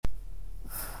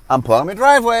I'm pulling my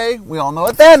driveway. We all know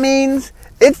what that means.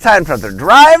 It's time for the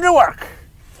drive to work.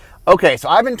 Okay, so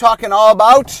I've been talking all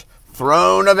about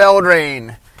Throne of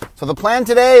Eldraine. So the plan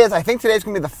today is, I think today's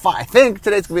gonna be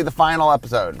the final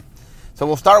episode. So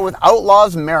we'll start with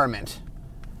Outlaw's Merriment.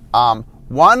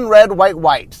 1 red, white,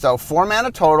 white. So 4 mana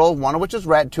total, 1 of which is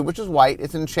red, 2 of which is white.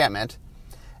 It's an enchantment.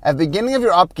 At the beginning of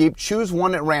your upkeep, choose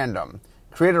 1 at random.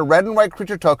 Create a red and white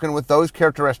creature token with those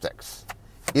characteristics.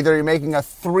 Either you're making a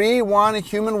 3/1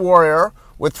 human warrior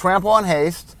with trample and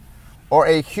haste, or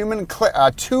a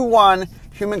 2/1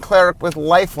 human cleric with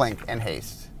lifelink and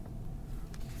haste.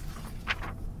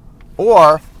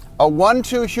 Or a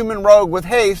 1/2 human rogue with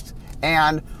haste,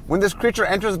 and when this creature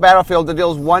enters the battlefield, it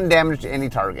deals 1 damage to any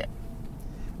target.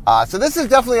 So this is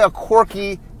definitely a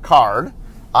quirky card.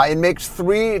 It makes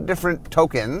 3 different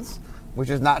tokens, which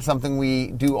is not something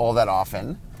we do all that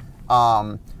often.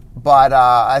 But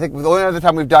I think the only other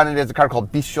time we've done it is a card called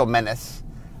Bestial Menace.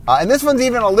 And this one's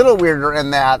even a little weirder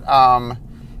in that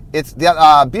it's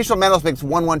the Bestial Menace makes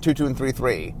 1/1, 2/2, and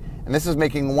 3/3. And this is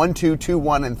making 1/2,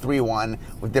 2/1, and 3/1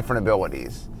 with different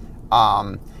abilities.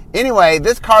 Anyway,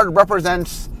 this card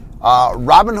represents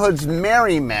Robin Hood's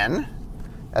Merry Men.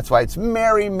 That's why it's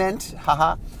Merriment.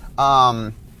 Haha.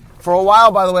 For a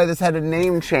while, by the way, this had a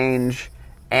name change,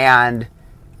 and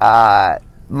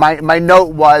my note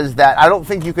was that I don't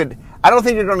think you're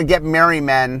going to get Merry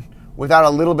Men without a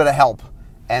little bit of help.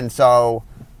 And so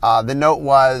the note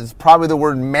was probably the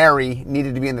word merry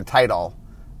needed to be in the title.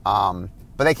 But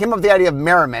they came up with the idea of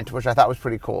merriment, which I thought was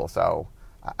pretty cool. So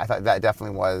I thought that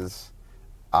definitely was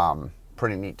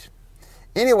pretty neat.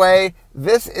 Anyway,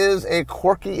 this is a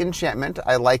quirky enchantment.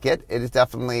 I like it. It is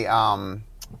definitely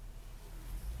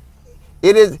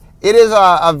it is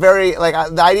a very, like,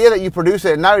 the idea that you produce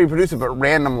it, and not only produce it, but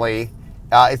randomly,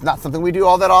 is not something we do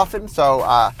all that often. So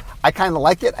I kind of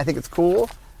like it. I think it's cool.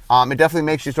 It definitely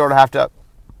makes you sort of have to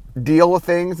deal with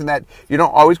things, and that you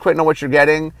don't always quite know what you're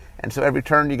getting, and so every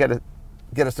turn you get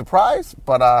a surprise.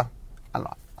 But I don't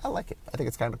know. I like it. I think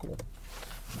it's kind of cool.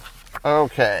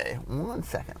 Okay, 1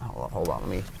 second. Hold on. Let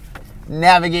me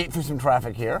navigate through some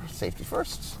traffic here. Safety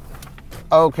first.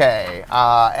 Okay,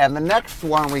 and the next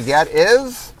one we get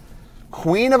is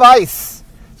Queen of Ice.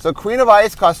 So Queen of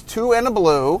Ice costs 2 and a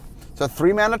blue, so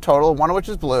 3 mana total, 1 of which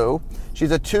is blue.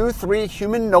 She's a 2/3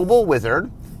 human noble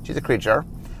wizard. She's a creature.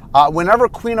 Whenever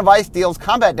Queen of Ice deals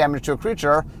combat damage to a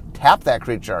creature, tap that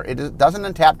creature. It doesn't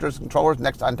untap to its controller's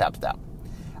next untap step.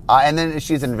 And then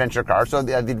she's an adventure card. So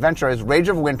the adventure is Rage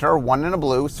of Winter, 1 and a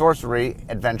blue, sorcery,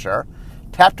 adventure.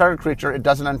 Tap target creature, it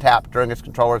doesn't untap during its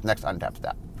controller's next untap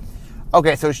step.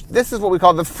 Okay, so this is what we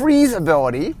call the freeze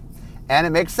ability, and it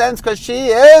makes sense because she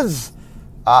is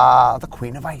the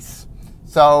Queen of Ice.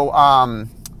 So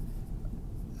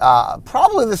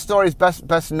probably the story is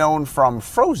best known from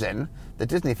Frozen, the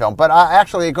Disney film, but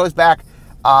actually it goes back,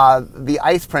 the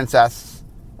Ice Princess,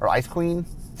 or Ice Queen?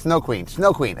 Snow Queen.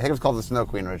 I think it was called the Snow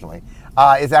Queen originally,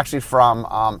 is actually from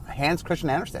Hans Christian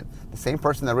Andersen, the same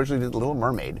person that originally did The Little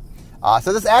Mermaid.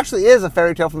 So this actually is a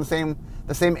fairy tale from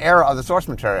the same era of the source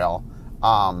material.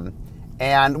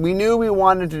 And we knew we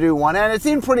wanted to do one, and it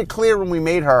seemed pretty clear when we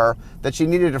made her that she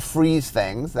needed to freeze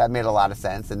things. That made a lot of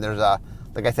sense. And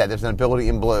like I said, there's an ability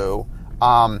in blue.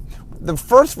 The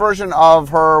first version of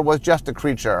her was just a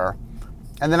creature,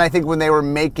 and then I think when they were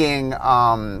making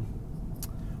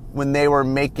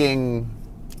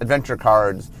adventure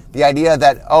cards, the idea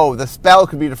that the spell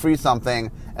could be to freeze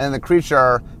something, and then the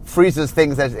creature freezes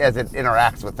things as it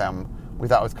interacts with them, we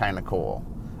thought was kind of cool.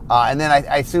 And then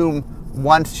I assume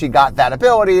once she got that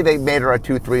ability, they made her a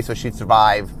 2/3 so she'd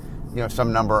survive,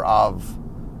 some number of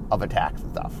attacks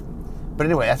and stuff. But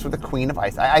anyway, that's for the Queen of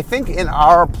Ice. I think in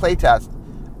our playtest,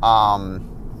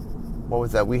 what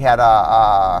was that? We had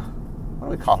what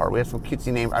do we call her? We had some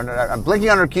cutesy name. I'm blinking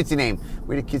on her cutesy name.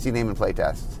 We had a cutesy name in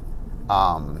playtest.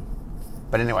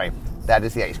 But anyway, that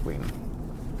is the Ice Queen.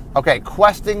 Okay,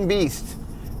 Questing Beast.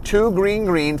 2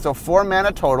 green, so 4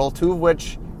 mana total, 2 of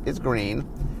which is green.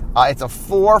 It's a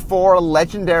 4/4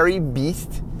 legendary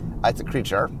beast. It's a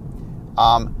creature.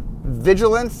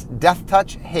 Vigilance, Death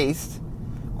Touch, Haste.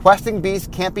 Questing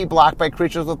Beast can't be blocked by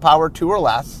creatures with power 2 or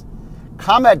less.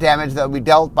 Combat damage that will be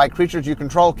dealt by creatures you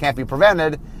control can't be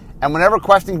prevented. And whenever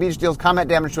Questing Beast deals combat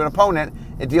damage to an opponent,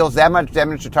 it deals that much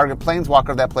damage to target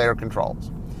planeswalker that player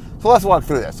controls. So let's walk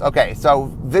through this. Okay,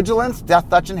 so Vigilance, Death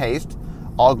Touch, and Haste,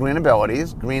 all green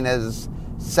abilities. Green is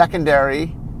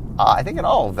secondary, I think in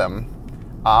all of them.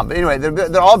 But anyway,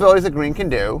 they're all abilities that green can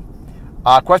do.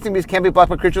 Questing Beast can be blocked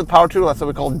by creatures with power 2 or less, so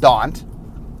we call Daunt.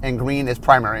 And green is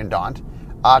primary in Daunt.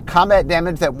 Combat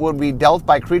damage that would be dealt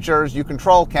by creatures you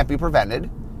control can't be prevented.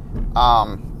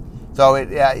 So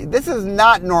this is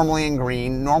not normally in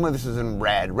green. Normally this is in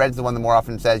red. Red's the one that more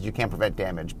often says you can't prevent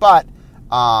damage. But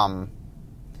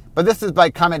this is by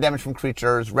combat damage from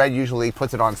creatures. Red usually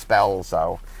puts it on spells.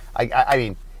 So, I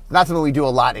mean, not something we do a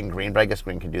lot in green, but I guess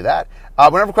green can do that.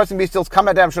 Whenever Questing Beast deals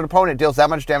combat damage to an opponent, it deals that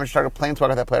much damage to target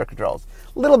planeswalker that player controls.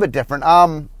 A little bit different.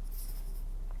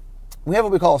 We have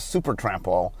what we call a super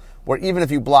trample, where even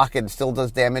if you block it, it still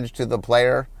does damage to the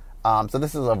player. So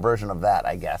this is a version of that,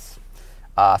 I guess.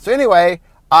 So anyway,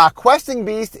 Questing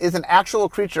Beast is an actual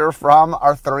creature from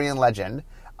Arthurian legend.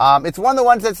 It's one of the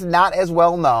ones that's not as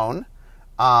well known.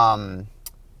 When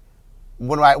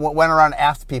I went around and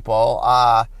asked people,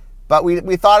 but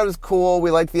we thought it was cool.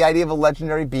 We liked the idea of a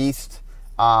legendary beast.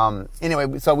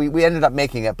 Anyway, so we ended up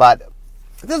making it. But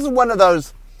this is one of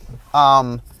those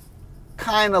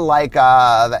kind of like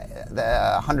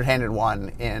the 100-handed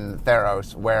one in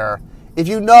Theros, where if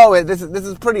you know it, this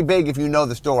is pretty big if you know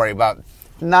the story, but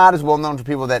not as well known for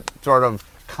people that sort of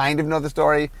kind of know the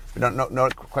story, but don't know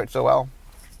it quite so well.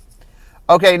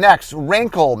 Okay, next,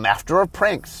 Rankle, Master of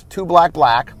Pranks, 2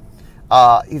 black.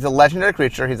 He's a legendary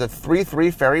creature. He's a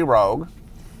 3/3 fairy rogue.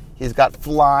 He's got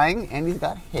flying and he's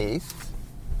got haste.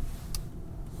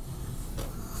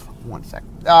 One sec.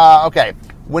 Okay,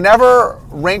 whenever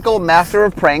Rankle, Master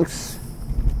of Pranks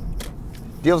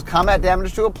deals combat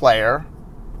damage to a player,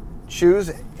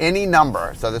 choose any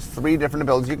number. So there's 3 different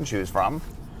abilities you can choose from.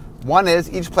 One is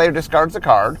each player discards a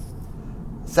card.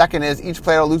 Second is each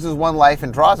player loses 1 life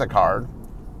and draws a card.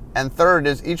 And third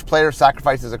is each player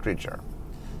sacrifices a creature.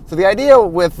 So the idea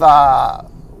with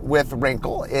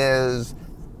Rankle is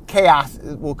chaos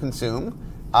will consume,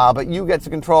 but you get to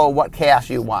control what chaos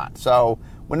you want. So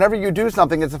whenever you do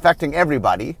something, it's affecting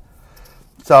everybody.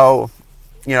 So,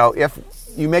 if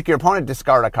you make your opponent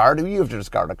discard a card, you have to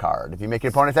discard a card. If you make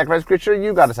your opponent sacrifice a creature,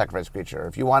 you've got to sacrifice a creature.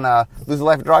 If you want to lose a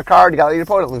life and draw a card, you got to let your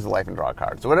opponent lose a life and draw a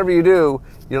card. So whatever you do,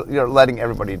 you're letting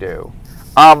everybody do.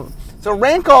 So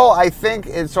Rankle, I think,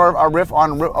 is sort of a riff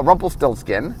on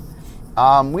Rumpelstiltskin.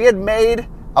 We had made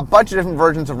a bunch of different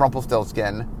versions of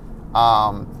Rumpelstiltskin.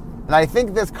 And I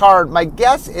think this card, my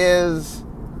guess is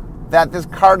that this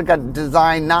card got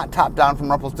designed not top-down from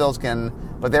Rumpelstiltskin,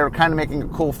 but they were kind of making a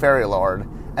cool fairy lord.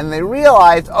 And they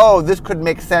realized, this could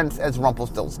make sense as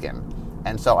Rumpelstiltskin.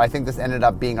 And so I think this ended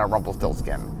up being our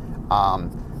Rumpelstiltskin.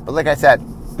 But like I said,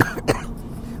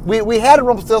 we had a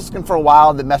Rumpelstiltskin for a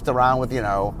while that messed around with,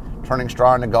 turning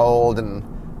straw into gold and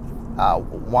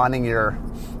wanting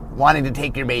to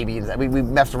take your baby. We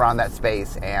messed around that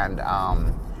space. And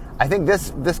I think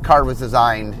this card was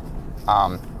designed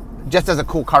just as a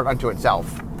cool card unto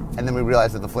itself. And then we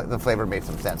realized that the flavor made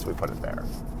some sense. We put it there.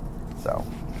 So...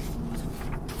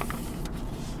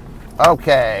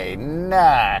 Okay,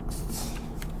 next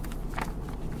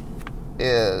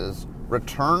is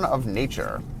Return of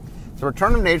Nature. So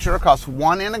Return of Nature costs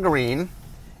 1 and a green,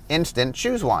 instant,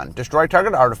 choose 1. Destroy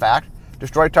target artifact,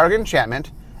 destroy target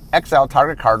enchantment, exile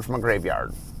target card from a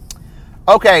graveyard.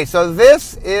 Okay, so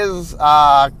this is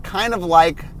kind of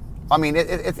like,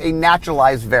 it's a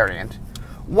naturalized variant.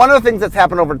 One of the things that's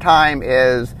happened over time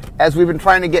is, as we've been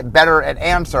trying to get better at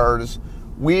answers,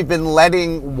 we've been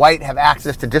letting white have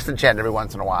access to disenchant every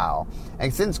once in a while.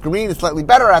 And since green is slightly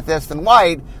better at this than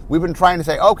white, we've been trying to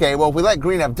say, okay, well, if we let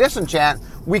green have disenchant,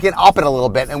 we can up it a little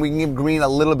bit, and we can give green a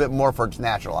little bit more for its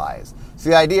naturalized. So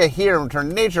the idea here in Return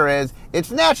to Nature is, it's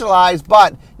naturalized,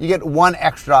 but you get 1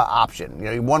 extra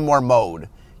option, 1 more mode.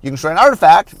 You can destroy an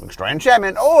artifact, you can destroy an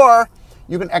enchantment, or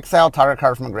you can exile target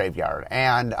card from a graveyard.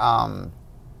 And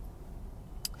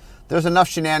there's enough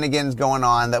shenanigans going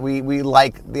on that we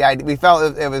like the idea. We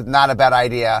felt it was not a bad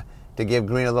idea to give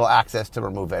green a little access to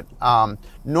remove it.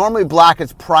 Normally black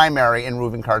is primary in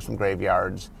removing cards from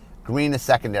graveyards. Green is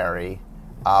secondary.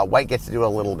 White gets to do a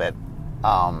little bit.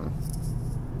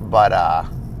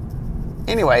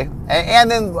 Anyway,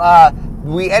 and then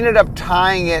we ended up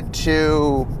tying it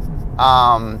to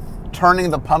turning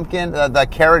the pumpkin, the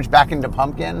carriage back into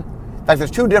pumpkin. In fact,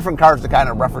 there's 2 different cards that kind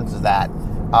of references that.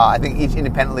 I think each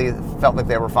independently felt like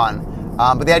they were fun.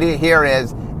 But the idea here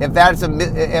is, if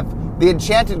the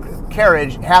enchanted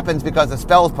carriage happens because a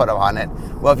spell is put on it,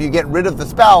 well, if you get rid of the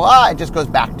spell, it just goes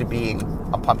back to being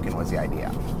a pumpkin was the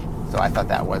idea. So I thought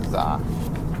that was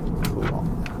cool.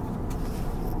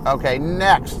 Okay,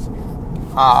 next.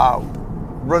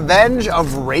 Revenge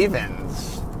of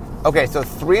Ravens. Okay, so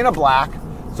 3 and a black.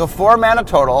 So 4 mana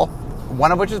total,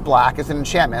 1 of which is black. It's an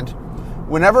enchantment.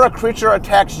 Whenever a creature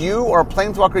attacks you or a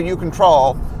planeswalker you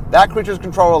control, that creature's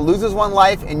controller loses 1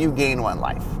 life and you gain 1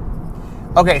 life.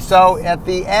 Okay, so at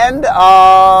the end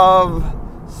of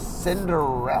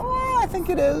Cinderella, I think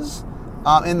it is,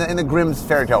 in the Grimm's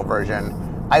fairy tale version,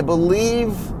 I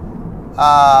believe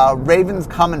ravens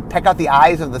come and peck out the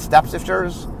eyes of the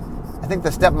stepsisters. I think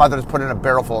the stepmothers put in a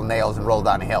barrel full of nails and rolled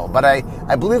down a hill. But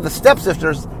I believe the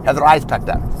stepsisters have their eyes pecked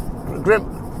out.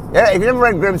 If you've never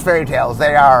read Grimm's fairy tales,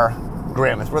 they are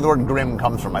grim. It's where the word grim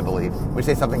comes from, I believe. When we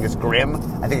say something is grim,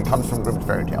 I think it comes from Grimm's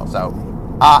fairy tale. So,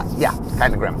 yeah,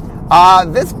 kind of grim.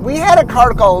 We had a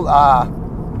card called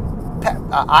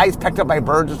Eyes Pecked Up by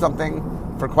Birds or something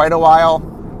for quite a while.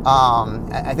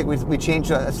 I think we changed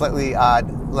to a slightly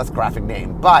less graphic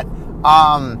name. But,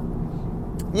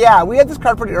 yeah, we had this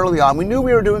card pretty early on. We knew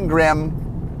we were doing Grimm.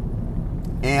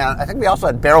 And I think we also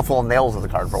had Barrel Full of Nails as a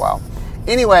card for a while.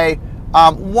 Anyway,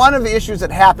 one of the issues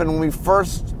that happened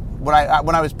when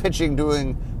I was pitching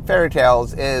doing fairy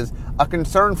tales is a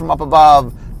concern from up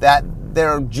above that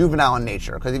they're juvenile in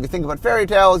nature. Because if you think about fairy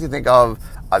tales, you think of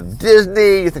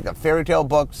Disney, you think of fairy tale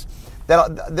books.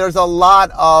 There's a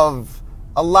lot of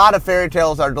fairy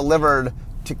tales are delivered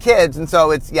to kids, and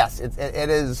so it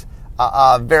is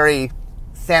a very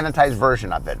sanitized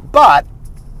version of it. But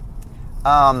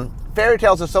fairy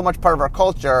tales are so much part of our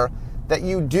culture that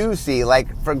you do see,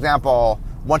 like, for example,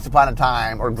 Once Upon a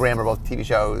Time or Grimm are both TV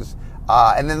shows.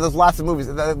 And then there's lots of movies.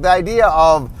 The idea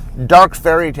of dark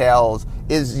fairy tales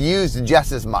is used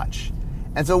just as much.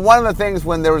 And so one of the things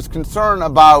when there was concern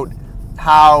about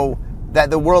how that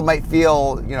the world might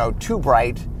feel, too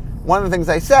bright, one of the things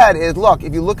I said is, look,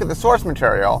 if you look at the source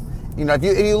material, if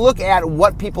you look at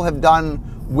what people have done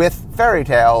with fairy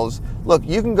tales, look,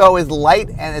 you can go as light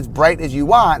and as bright as you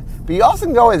want, but you also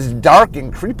can go as dark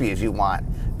and creepy as you want.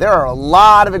 There are a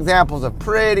lot of examples of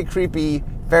pretty creepy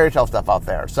fairy tale stuff out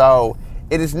there. So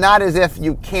it is not as if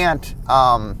you can't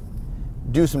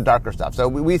do some darker stuff. So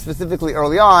we specifically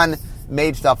early on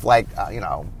made stuff like,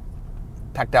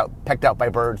 pecked out by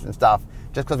birds and stuff,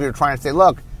 just because we were trying to say,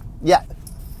 look, yeah,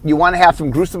 you want to have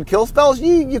some gruesome kill spells?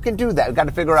 You can do that. We've got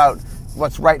to figure out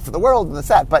what's right for the world and the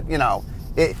set. But,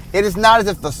 it is not as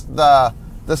if the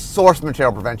source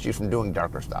material prevents you from doing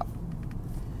darker stuff.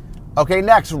 Okay,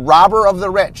 next, Robber of the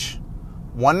Rich.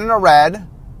 1 in a red.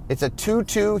 It's a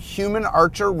 2/2 human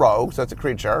archer rogue, so it's a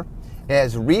creature. It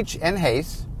has reach and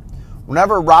haste.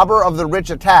 Whenever Robber of the Rich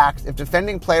attacks, if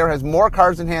defending player has more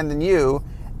cards in hand than you,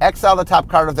 exile the top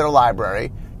card of their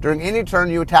library. During any turn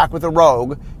you attack with a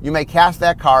rogue, you may cast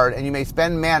that card, and you may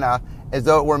spend mana as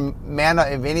though it were mana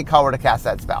of any color to cast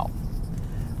that spell.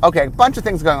 Okay, a bunch of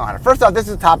things going on. First off, this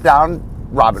is top-down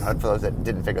Robin Hood, for those that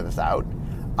didn't figure this out.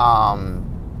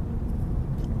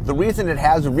 The reason it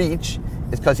has reach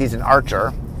is because he's an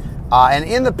archer. And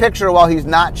in the picture, while he's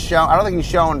not shown, I don't think he's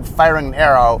shown firing an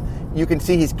arrow, you can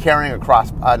see he's carrying not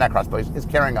crossbow, he's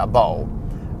carrying a bow.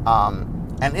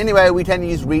 And anyway, we tend to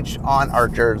use reach on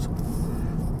archers.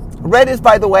 Red is,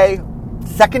 by the way,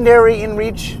 secondary in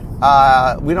reach.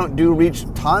 We don't do reach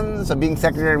tons, so being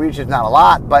secondary in reach is not a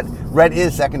lot, but red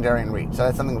is secondary in reach, so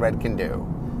that's something red can do.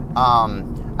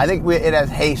 I think it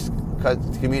has haste to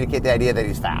communicate the idea that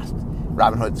he's fast.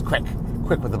 Robin Hood's quick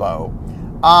with the bow.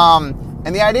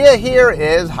 And the idea here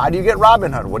is, how do you get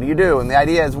Robin Hood? What do you do? And the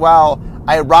idea is, well,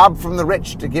 I rob from the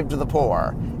rich to give to the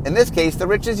poor. In this case, the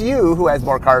rich is you, who has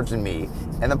more cards than me,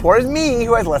 and the poor is me,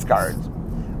 who has less cards.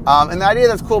 And the idea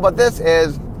that's cool about this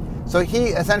is, so he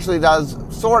essentially does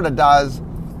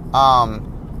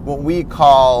what we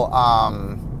call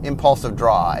impulsive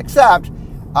draw, except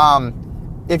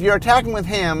if you're attacking with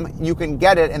him, you can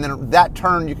get it, and then that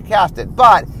turn you can cast it.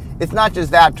 But it's not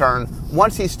just that turn.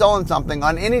 Once he's stolen something,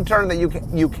 on any turn that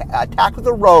you attack with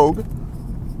a rogue,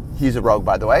 he's a rogue,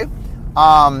 by the way,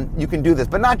 you can do this,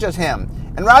 but not just him.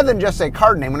 And rather than just say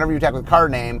card name, whenever you attack with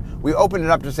card name, we open it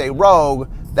up to say rogue.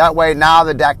 That way, now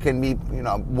the deck can be,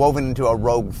 woven into a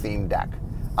rogue-themed deck.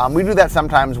 We do that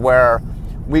sometimes where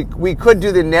we could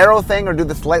do the narrow thing or do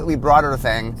the slightly broader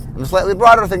thing. And the slightly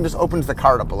broader thing just opens the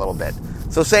card up a little bit.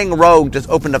 So saying rogue just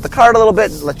opened up the card a little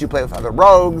bit, lets you play with other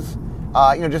rogues.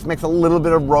 Just makes a little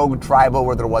bit of rogue tribal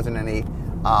where there wasn't any.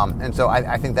 And so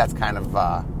I think that's kind of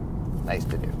nice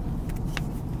to do.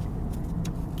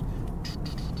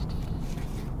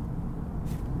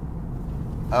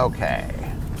 Okay,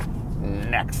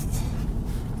 next.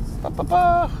 Okay,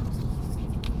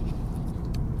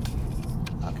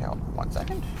 hold on 1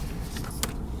 second.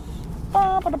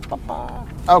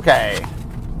 Okay,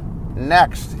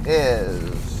 next is...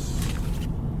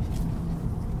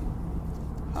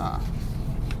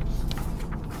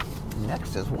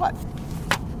 Next is what?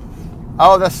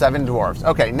 Oh, the Seven Dwarfs.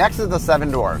 Okay, next is the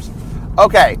Seven Dwarfs.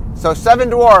 Okay, so Seven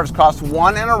Dwarfs cost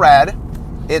 1 in a red.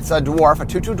 It's a dwarf, a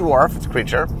 2/2 dwarf. It's a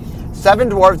creature. 7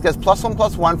 dwarves gets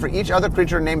 +1/+1 for each other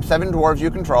creature named 7 dwarves you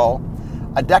control.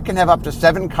 A deck can have up to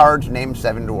 7 cards named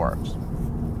 7 dwarves.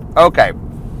 Okay.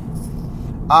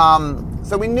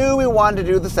 So we knew we wanted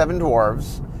to do the 7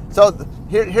 dwarves. So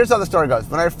here's how the story goes.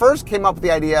 When I first came up with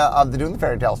the idea of doing the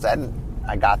fairy tale set, and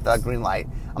I got the green light,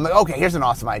 I'm like, okay, here's an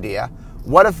awesome idea.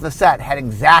 What if the set had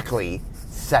exactly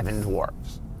 7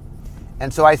 dwarves?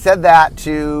 And so I said that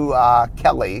to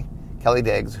Kelly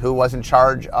Diggs, who was in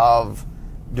charge of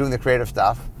doing the creative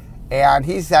stuff, and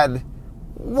he said,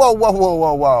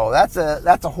 whoa, that's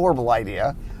a horrible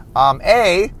idea.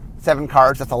 A, 7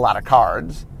 cards, that's a lot of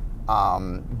cards.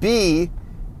 B,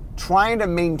 trying to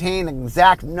maintain an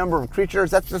exact number of creatures,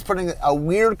 that's just putting a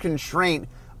weird constraint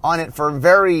on it for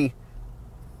very,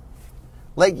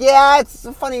 like, yeah, it's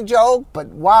a funny joke, but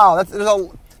wow,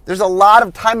 there's a lot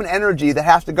of time and energy that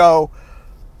has to go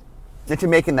into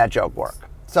making that joke work.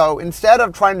 So instead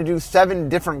of trying to do 7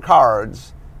 different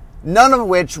cards, none of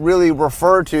which really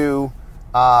refer to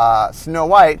Snow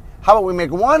White, how about we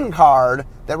make 1 card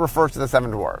that refers to the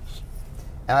 7 dwarves?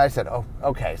 And I said, oh,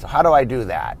 okay, so how do I do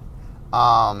that?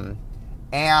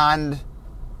 And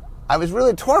I was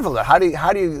really torn with it. How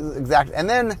do you exactly? And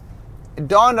then it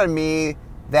dawned on me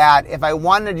that if I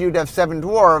wanted you to have 7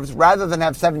 dwarves, rather than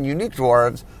have 7 unique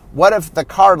dwarves, what if the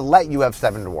card let you have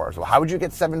 7 dwarves? Well, how would you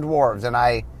get 7 dwarves? And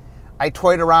I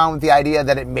toyed around with the idea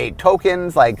that it made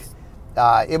tokens, like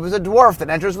it was a dwarf that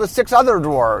enters with 6 other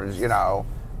dwarves, you know.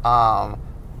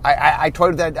 I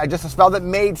toyed that, I just a spell that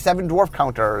made 7 dwarf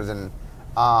counters, and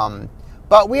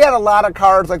but we had a lot of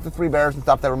cards like the 3 bears and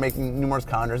stuff that were making numerous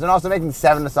counters, and also making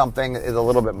 7 of something is a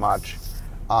little bit much.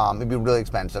 It'd be really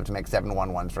expensive to make 7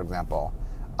 1/1s, for example.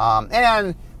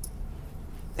 And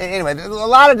anyway, a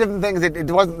lot of different things. It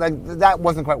wasn't like that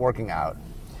wasn't quite working out.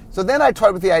 So then I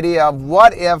toyed with the idea of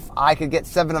what if I could get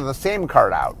 7 of the same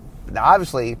card out. Now,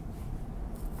 obviously,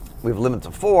 we have limits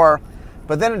of 4,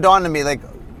 but then it dawned on me, like,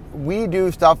 we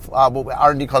do stuff, what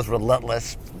R&D calls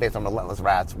Relentless, based on Relentless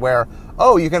Rats, where,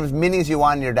 you can have as many as you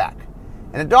want in your deck.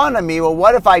 And it dawned on me, well,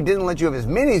 what if I didn't let you have as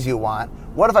many as you want?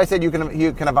 What if I said you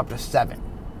can have up to 7?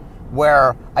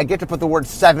 Where I get to put the word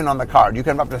 7 on the card. You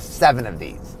can have up to 7 of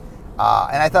these.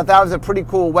 And I thought that was a pretty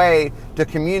cool way to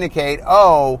communicate,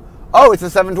 it's the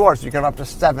 7 dwarfs, so you can have up to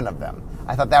 7 of them.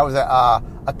 I thought that was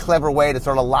a clever way to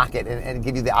sort of lock it and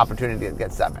give you the opportunity to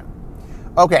get 7.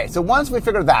 Okay, so once we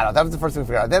figured that out, that was the first thing we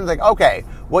figured out. Then it's like, okay,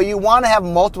 well, you want to have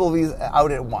multiple of these out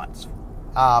at once.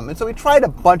 And so we tried a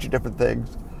bunch of different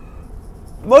things.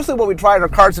 Mostly what we tried are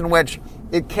cards in which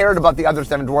it cared about the other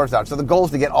 7 dwarves out. So the goal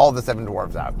is to get all the 7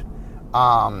 dwarves out.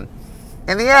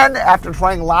 In the end, after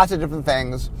trying lots of different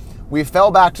things, we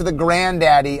fell back to the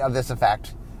granddaddy of this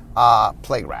effect,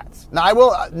 Plague Rats. Now, I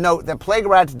will note that Plague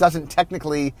Rats doesn't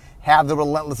technically have the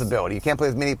Relentless ability. You can't play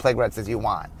as many Plague Rats as you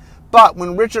want. But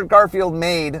when Richard Garfield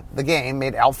made the game,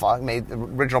 made Alpha, made the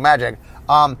original Magic,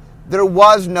 there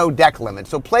was no deck limit.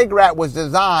 So Plague Rat was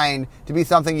designed to be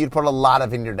something you'd put a lot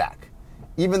of in your deck.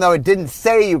 Even though it didn't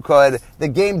say you could, the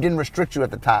game didn't restrict you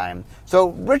at the time. So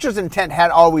Richard's intent had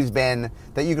always been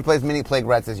that you could play as many Plague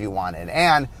Rats as you wanted.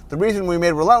 And the reason we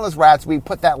made Relentless Rats, we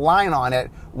put that line on it,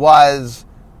 was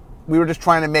we were just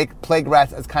trying to make Plague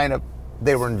Rats as kind of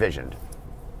they were envisioned.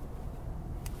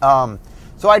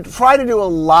 So I tried to do a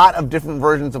lot of different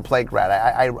versions of Plague Rat.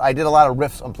 I did a lot of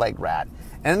riffs on Plague Rat.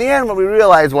 And in the end, what we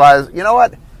realized was, you know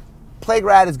what? Plague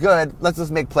Rat is good. Let's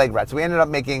just make Plague Rat. So we ended up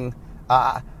making,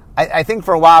 I think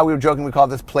for a while we were joking, we called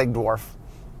this Plague Dwarf.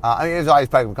 It was always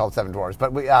probably called 7 Dwarves,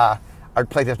 but our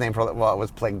playtest name for it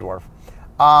was Plague Dwarf.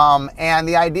 And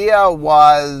the idea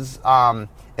was,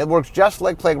 it works just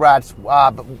like Plague Rats,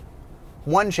 but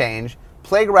one change.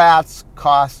 Plague Rats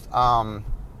cost,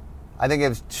 I think it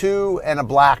was 2 and a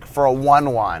black for a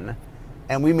 1/1,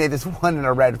 and we made this 1 and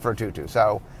a red for a 2/2.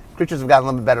 So creatures have gotten a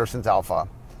little bit better since Alpha.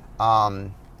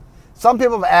 Some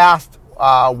people have asked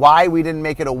why we didn't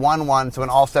make it a 1/1, so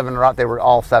when all 7 are out, they were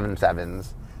all 7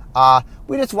 7s.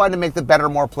 We just wanted to make the better,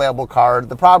 more playable card.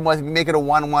 The problem was if you make it a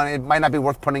 1/1, it might not be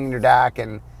worth putting in your deck,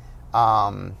 and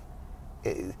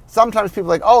sometimes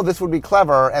people are like, this would be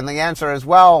clever, and the answer is,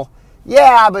 well,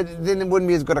 yeah, but then it wouldn't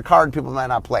be as good a card. People might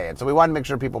not play it. So we wanted to make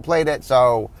sure people played it.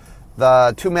 So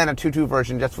the 2-mana 2/2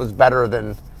 version just was better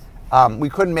than... we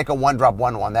couldn't make a 1-drop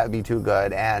 1/1. That would be too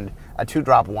good. And a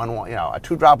 2-drop 1/1, a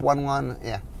 2-drop 1/1,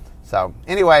 yeah. So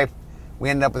anyway, we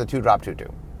ended up with a 2-drop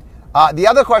 2/2. The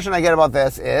other question I get about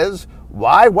this is,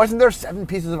 why wasn't there 7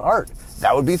 pieces of art?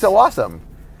 That would be so awesome.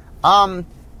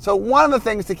 So one of the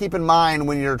things to keep in mind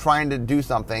when you're trying to do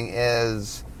something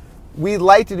is... we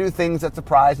like to do things that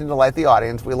surprise and delight the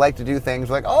audience. We like to do things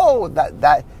like,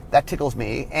 that tickles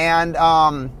me. And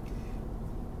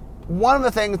one of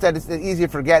the things that is easy to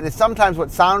forget is sometimes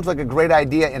what sounds like a great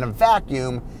idea in a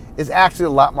vacuum is actually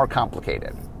a lot more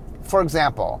complicated. For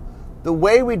example, the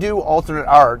way we do alternate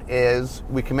art is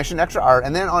we commission extra art,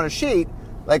 and then on a sheet,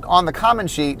 like on the common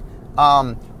sheet,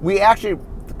 the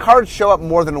cards show up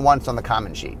more than once on the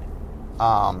common sheet.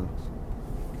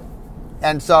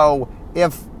 And so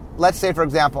if, let's say, for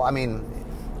example,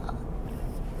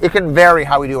 it can vary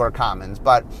how we do our commons,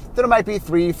 but there might be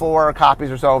 3-4 copies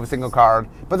or so of a single card,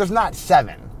 but there's not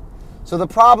 7. So the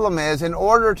problem is, in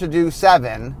order to do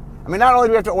 7, not only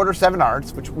do we have to order 7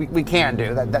 arts, which we can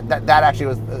do, that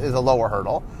actually is a lower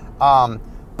hurdle,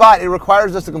 but it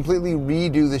requires us to completely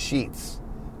redo the sheets.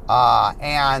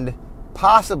 And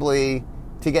possibly,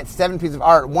 to get 7 pieces of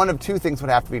art, one of 2 things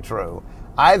would have to be true.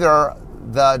 Either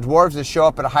the dwarves just show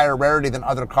up at a higher rarity than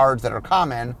other cards that are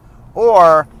common,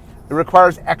 or it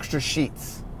requires extra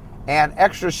sheets. And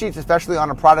extra sheets, especially on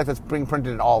a product that's being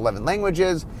printed in all 11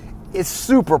 languages, is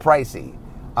super pricey.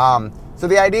 So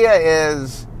the idea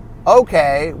is,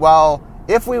 okay, well,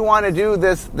 if we want to do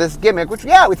this gimmick, which,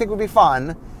 we think would be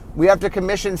fun, we have to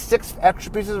commission 6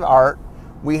 extra pieces of art.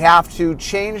 We have to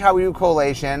change how we do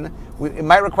collation. It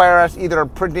might require us either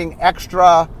printing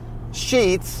extra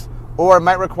sheets, or it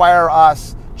might require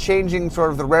us changing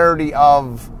sort of the rarity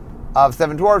of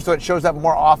 7 dwarves so it shows up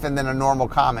more often than a normal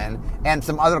common, and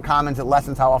some other commons it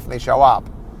lessens how often they show up.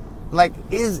 Like,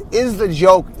 is the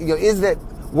joke, is it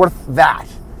worth that?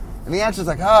 And the answer is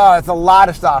like, it's a lot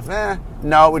of stuff.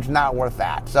 No, it's not worth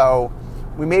that. So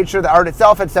we made sure the art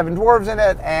itself had 7 dwarves in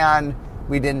it, and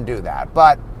we didn't do that.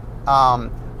 But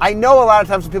I know a lot of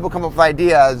times when people come up with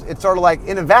ideas, it's sort of like,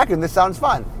 in a vacuum, this sounds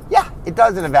fun. Yeah, it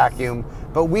does in a vacuum,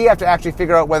 but we have to actually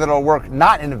figure out whether it'll work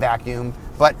not in a vacuum,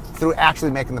 but through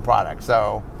actually making the product.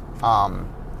 So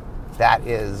that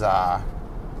is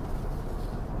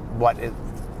what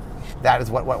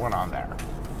went on there.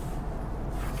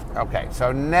 Okay,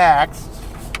 so next,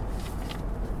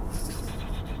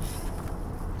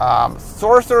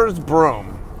 Sorcerer's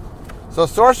Broom. So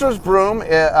Sorcerer's Broom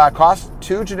costs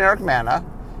 2 generic mana.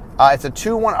 It's a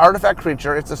 2/1 artifact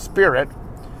creature. It's a spirit.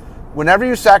 Whenever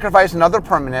you sacrifice another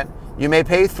permanent, you may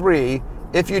pay 3.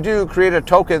 If you do, create a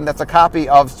token that's a copy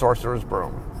of Sorcerer's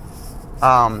Broom.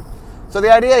 So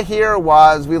the idea here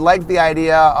was, we liked the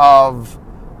idea of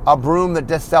a broom that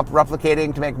just stopped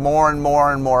replicating to make more and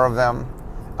more and more of them.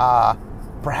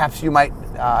 Perhaps you might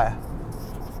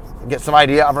get some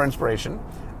idea of our inspiration.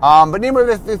 But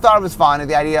anyway, they thought it was fun, and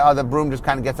the idea of the broom just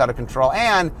kind of gets out of control.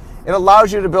 And it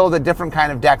allows you to build a different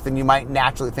kind of deck than you might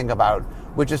naturally think about,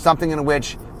 which is something in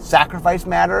which sacrifice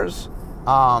matters.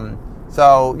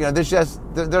 So,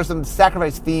 there's some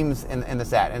sacrifice themes in the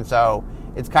set. And so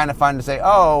it's kind of fun to say,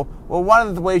 one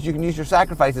of the ways you can use your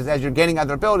sacrifices, as you're gaining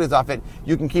other abilities off it,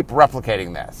 you can keep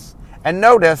replicating this. And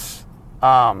notice,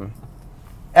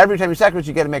 every time you sacrifice,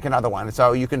 you get to make another one.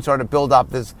 So you can sort of build up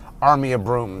this army of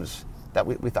brooms that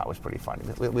we thought was pretty funny.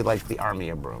 We liked the army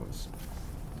of brooms.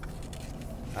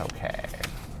 Okay.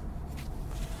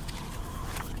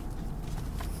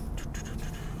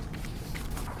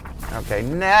 Okay,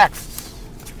 next.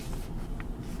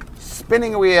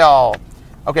 Spinning Wheel.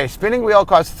 Okay, Spinning Wheel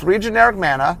costs 3 generic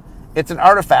mana. It's an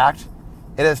artifact.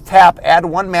 It is tap, add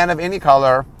 1 mana of any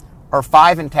color, or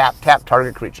 5 and tap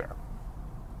target creature.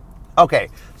 Okay,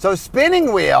 so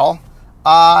Spinning Wheel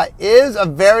is a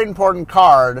very important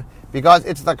card because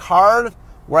it's the card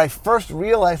where I first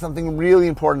realized something really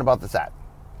important about the set.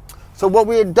 So what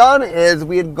we had done is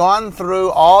we had gone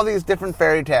through all these different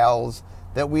fairy tales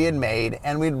that we had made,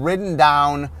 and we'd written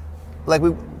down, like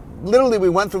we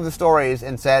went through the stories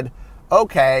and said,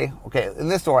 okay, in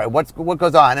this story, what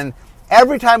goes on? And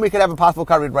every time we could have a possible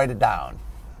card, we'd write it down.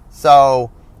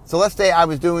 So let's say I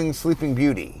was doing Sleeping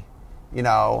Beauty.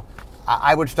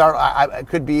 I would start, it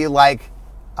could be like,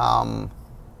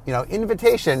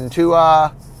 invitation to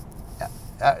a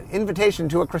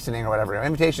christening or whatever,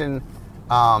 invitation,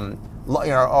 or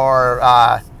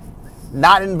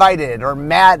not invited, or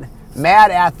mad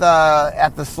at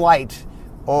the slight,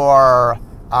 or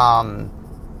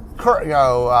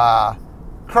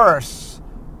curse,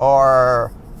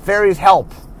 or fairy's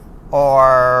help,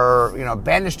 or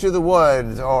banished to the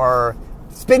woods, or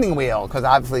spinning wheel, because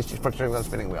obviously she's picturing the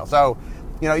spinning wheel. So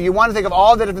you want to think of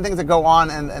all the different things that go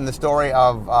on in the story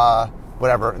of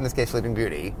whatever, in this case Sleeping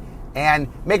Beauty, and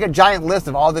make a giant list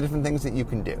of all the different things that you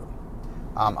can do.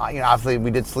 Obviously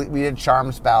we did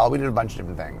charm spell, we did a bunch of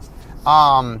different things.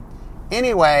 Or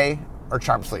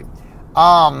charm sleep.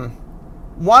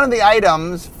 One of the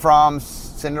items from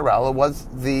Cinderella was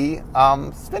the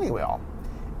spinning wheel.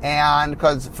 And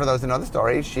because, for those who know the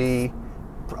story, she,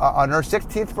 on her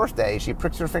 16th birthday, she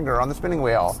pricks her finger on the spinning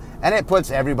wheel, and it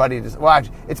puts everybody it's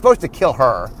supposed to kill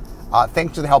her.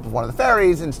 Thanks to the help of one of the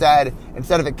fairies, instead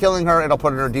of it killing her, it'll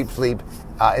put her in a deep sleep,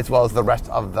 as well as the rest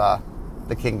of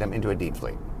the kingdom into a deep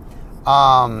sleep.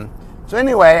 So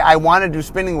anyway, I wanted to do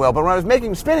spinning wheel, but when I was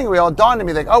making spinning wheel, it dawned on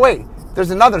me like, oh wait, there's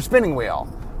another spinning wheel.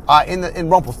 In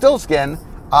Rumpelstiltskin,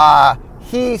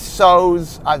 he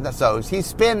spins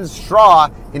straw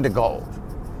into gold.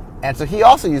 And so he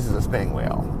also uses a spinning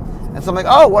wheel. And so I'm like,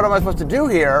 oh, what am I supposed to do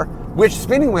here? Which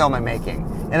spinning wheel am I making?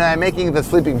 And I'm making the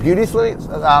Sleeping Beauty spinning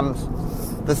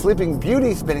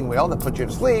wheel that puts you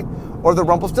to sleep, or the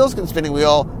Rumpelstiltskin spinning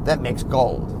wheel that makes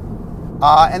gold.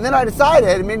 And then I decided,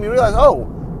 it made me realize, oh,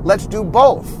 let's do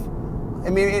both. I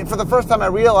mean, for the first time I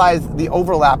realized the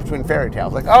overlap between fairy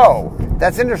tales. Like, oh,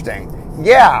 that's interesting.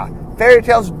 Yeah, fairy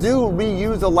tales do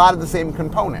reuse a lot of the same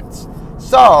components.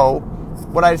 So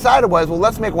what I decided was, well,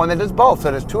 let's make one that does both. So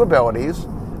there's two abilities.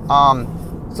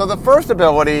 So the first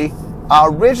ability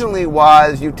originally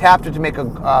was you tapped it to make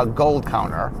a gold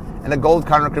counter, and a gold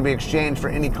counter could be exchanged for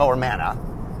any color mana.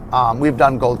 We've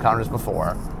done gold counters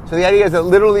before. So the idea is it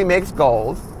literally makes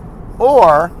gold,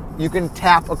 or you can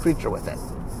tap a creature with it.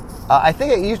 I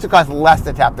think it used to cost less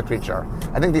to tap the creature.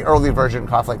 I think the early version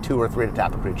cost like 2 or 3 to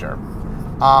tap a creature.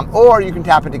 Or you can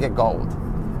tap it to get gold.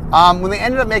 When they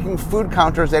ended up making food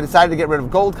counters, they decided to get rid of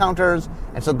gold counters,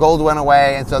 and so gold went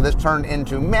away, and so this turned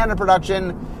into mana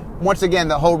production. Once again,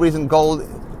 the whole reason gold,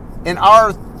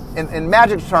 in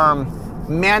Magic's term,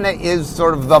 mana is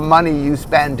sort of the money you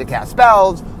spend to cast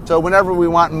spells. So whenever we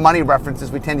want money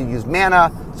references, we tend to use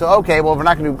mana. So okay, well, if we're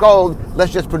not going to do gold,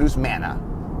 let's just produce mana.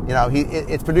 You know,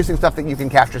 it's producing stuff that you can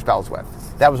cast your spells with.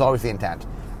 That was always the intent.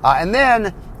 And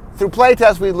then through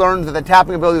playtest, we learned that the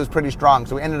tapping ability was pretty strong,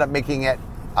 so we ended up making it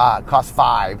cost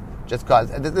 5, just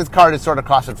because this card is sort of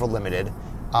costed for limited.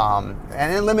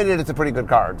 And in limited, it's a pretty good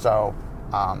card. So,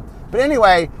 but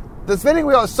anyway, the spinning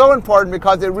wheel is so important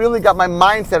because it really got my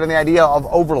mindset on the idea of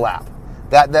overlap.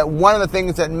 That one of the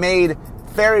things that made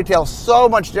fairy tales so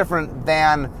much different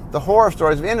than the horror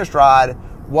stories of Innistrad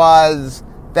was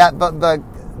that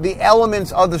the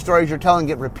elements of the stories you're telling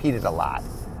get repeated a lot.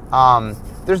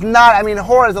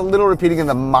 Horror is a little repeating and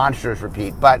the monsters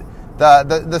repeat, but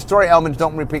the story elements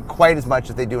don't repeat quite as much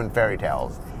as they do in fairy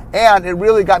tales. And it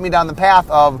really got me down the path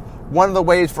of one of the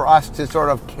ways for us to sort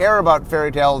of care about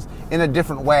fairy tales in a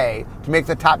different way, to make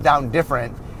the top-down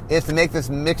different, is to make this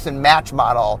mix and match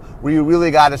model where you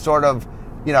really got to sort of,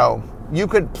 you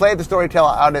could play the fairy tale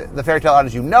out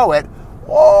as you know it,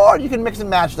 or you can mix and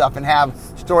match stuff and have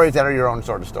stories that are your own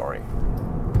sort of story.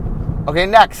 Okay,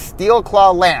 next, Steel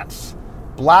Claw Lance.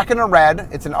 Black and a red.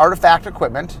 It's an artifact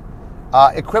equipment.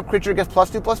 Equip creature gets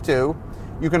 +2/+2.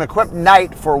 You can equip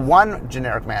Knight for 1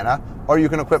 generic mana, or you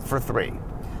can equip for 3.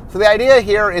 So the idea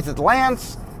here is it's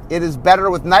Lance. It is better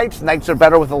with Knights. Knights are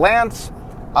better with the Lance.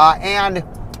 And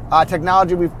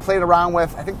technology we've played around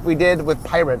with, I think we did with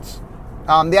Pirates.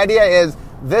 The idea is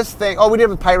this thing... Oh, we did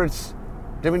with Pirates.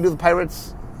 Did we do the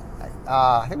Pirates?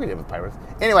 I think we did with Pirates.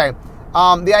 Anyway,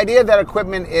 the idea that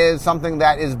equipment is something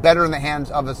that is better in the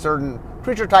hands of a certain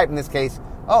creature type, in this case,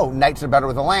 Knights are better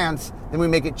with a Lance, then we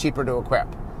make it cheaper to equip.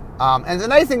 And the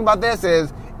nice thing about this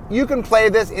is you can play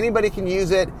this, anybody can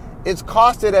use it. It's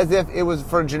costed as if it was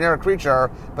for a generic creature,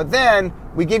 but then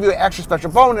we give you an extra special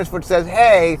bonus which says,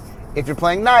 hey, if you're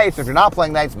playing Knights, if you're not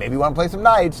playing Knights, maybe you want to play some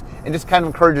Knights, and just kind of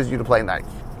encourages you to play Knights.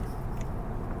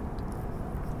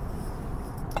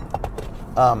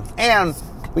 And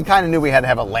we kind of knew we had to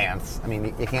have a Lance. I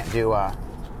mean, you can't do a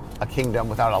kingdom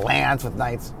without a Lance with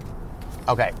Knights.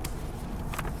 Okay.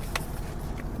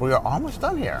 We are almost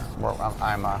done here.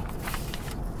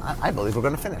 I believe we're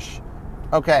going to finish.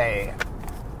 Okay.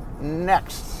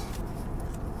 Next.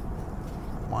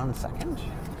 1 second.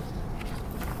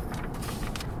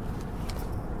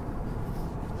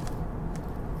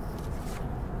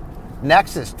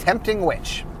 Next is Tempting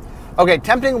Witch. Okay,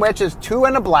 Tempting Witch is 2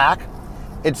 and a black.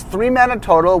 It's 3 mana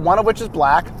total, 1 of which is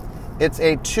black. It's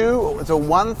a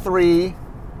 1/3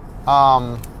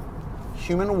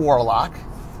 human warlock.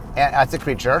 That's a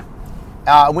creature.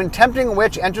 When Tempting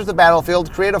Witch enters the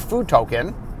battlefield, create a food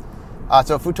token.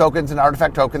 So a food token is an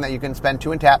artifact token that you can spend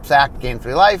 2 and tap, sack, gain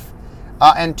 3 life.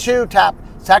 And 2, tap,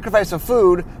 sacrifice a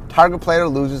food, target player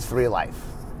loses 3 life.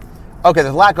 Okay,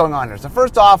 there's a lot going on here. So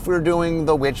first off, we're doing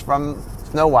the witch from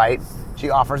Snow White. She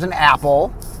offers an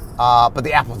apple, but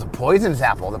the apple is a poisonous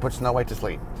apple that puts Snow White to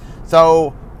sleep.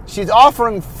 So she's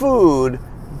offering food,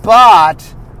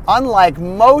 but unlike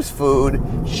most food,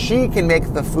 she can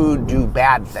make the food do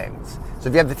bad things. So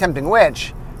if you have the Tempting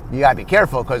Witch, you gotta be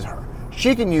careful because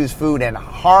she can use food and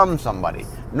harm somebody.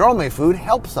 Normally food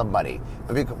helps somebody,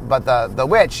 but the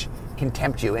witch can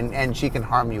tempt you and she can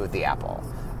harm you with the apple.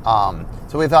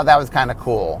 So we thought that was kind of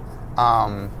cool.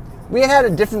 We had a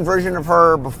different version of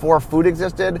her before food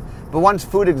existed, but once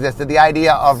food existed, the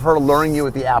idea of her luring you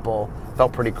with the apple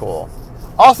felt pretty cool.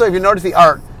 Also, if you notice the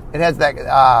art, It has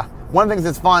that. One of the things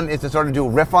that's fun is to sort of do a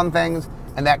riff on things,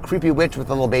 and that creepy witch with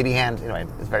the little baby hands. Anyway,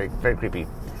 it's very, very creepy.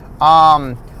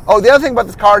 The other thing about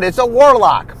this card, it's a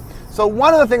warlock. So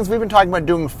one of the things we've been talking about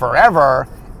doing forever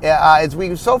is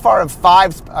we so far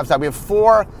have we have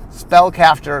 4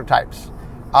 spellcaster types.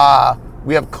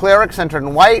 We have cleric centered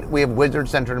in white, we have wizard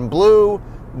centered in blue,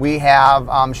 we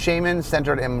have shaman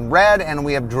centered in red, and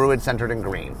we have druid centered in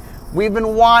green. We've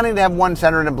been wanting to have one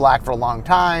centered in black for a long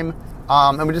time,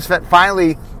 and we just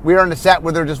finally we are in a set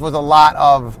where there just was a lot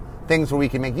of things where we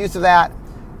can make use of that.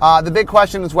 The big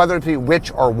question is whether it be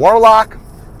witch or warlock.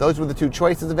 Those were the 2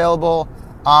 choices available.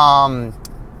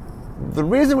 The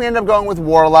reason we end up going with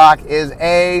warlock is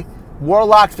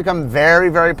warlocks become very,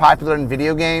 very popular in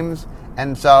video games,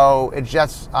 and so it's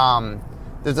just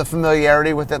there's a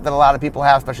familiarity with it that a lot of people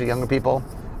have, especially younger people.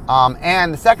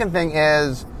 And the second thing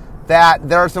is that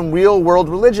there are some real world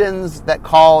religions that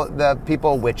call the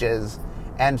people witches,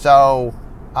 and so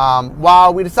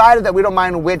while we decided that we don't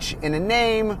mind witch in a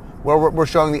name where we're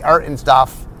showing the art and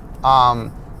stuff,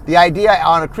 the idea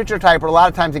on a creature type where a lot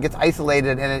of times it gets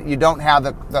isolated and you don't have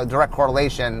the direct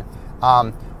correlation,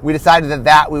 we decided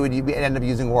that we would end up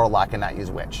using warlock and not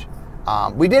use witch.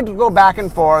 We did go back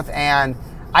and forth, and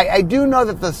I do know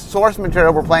that the source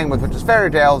material we're playing with, which is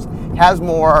Fairy Tales, has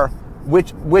more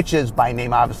witches by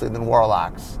name, obviously, than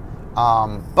warlocks.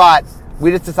 But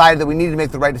we just decided that we needed to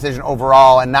make the right decision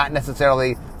overall and not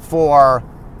necessarily for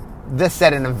this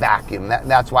set in a vacuum.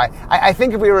 That's why. I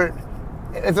think if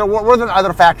there weren't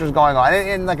other factors going on,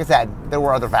 and like I said, there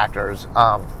were other factors.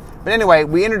 But anyway,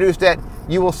 we introduced it.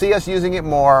 You will see us using it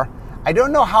more. I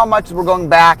don't know how much we're going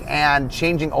back and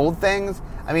changing old things.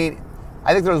 I mean,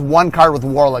 I think there was one card with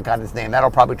Warlock on its name.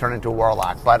 That'll probably turn into a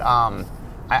Warlock. But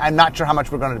I'm not sure how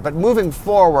much we're going to do. But moving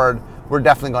forward, we're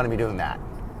definitely going to be doing that.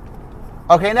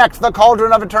 Okay, next, the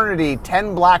Cauldron of Eternity.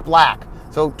 10 black.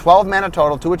 So 12 mana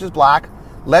total, 2 which is black.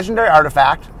 Legendary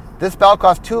artifact. This spell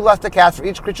costs 2 less to cast for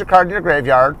each creature card in your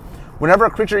graveyard. Whenever a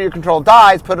creature you control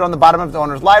dies, put it on the bottom of its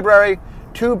owner's library.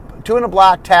 2 in a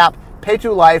black, tap, pay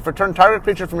 2 life, return target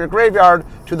creature from your graveyard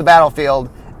to the battlefield.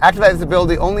 Activate this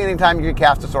ability only anytime you can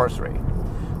cast a sorcery.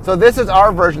 So this is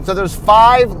our version. So there's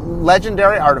 5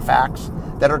 legendary artifacts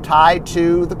that are tied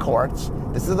to the courts.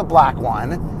 This is the black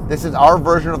one. This is our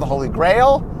version of the Holy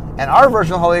Grail. And our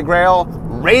version of the Holy Grail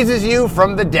raises you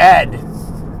from the dead.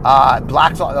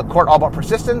 Black's a court all about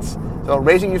persistence. So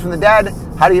raising you from the dead,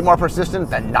 how do you get more persistent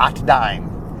than not dying?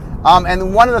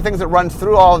 And one of the things that runs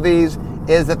through all of these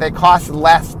is that they cost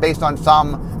less based on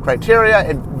some criteria.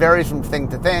 It varies from thing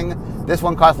to thing. This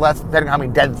one costs less depending on how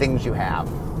many dead things you have.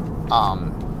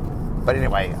 But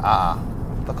anyway,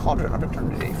 the Cauldron of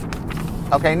Eternity.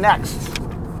 Okay, next,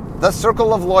 the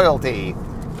Circle of Loyalty.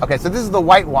 Okay, so this is the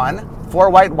white one. 4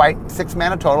 white, 6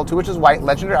 mana total, 2 which is white,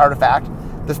 legendary artifact.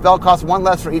 The spell costs 1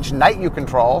 less for each knight you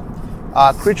control.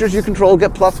 Creatures you control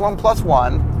get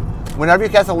 +1/+1. Whenever you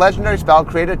cast a legendary spell,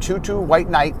 create a 2/2 white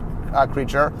knight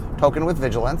creature token with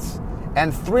vigilance.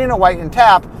 And 3 and a white and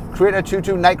tap, create a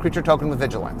 2/2 knight creature token with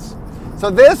vigilance. So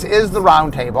this is the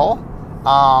round table.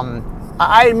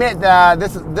 I admit that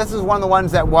this is one of the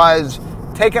ones that was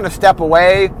taken a step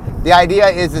away. The idea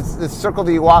is it's this circle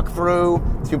that you walk through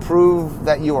to prove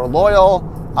that you are loyal.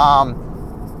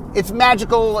 It's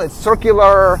magical, it's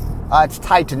circular, it's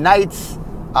tied to knights.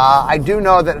 I do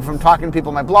know that from talking to people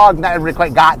on my blog, not everybody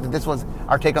quite got that this was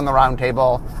our take on the round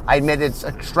table. I admit it's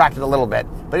extracted a little bit.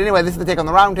 But anyway, this is the take on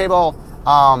the round table.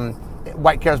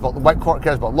 White court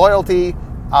cares about loyalty.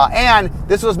 And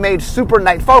this was made super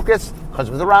knight focused because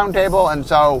it was a round table, and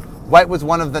so white was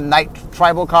one of the knight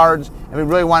tribal cards, and we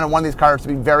really wanted one of these cards to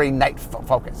be very knight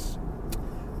focused.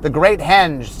 The Great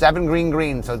Henge, 7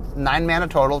 green, so 9 mana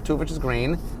total, 2 of which is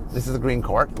green. This is the green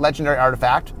court. Legendary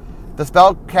artifact. The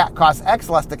spell costs X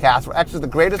less to cast, where X is the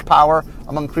greatest power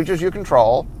among creatures you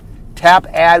control. Tap,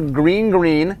 add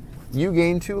green, you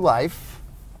gain 2 life.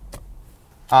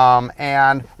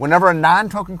 And whenever a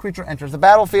non-token creature enters the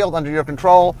battlefield under your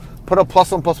control, put a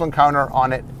 +1/+1 counter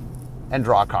on it and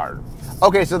draw a card.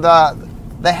 Okay, so the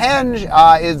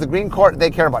Henge is the green court. They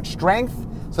care about strength.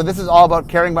 So this is all about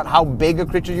caring about how big a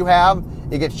creature you have.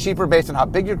 It gets cheaper based on how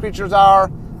big your creatures are.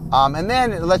 And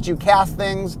then it lets you cast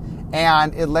things,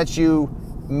 and it lets you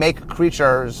make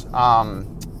creatures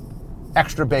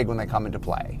extra big when they come into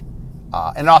play.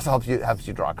 And it also helps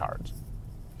you draw cards.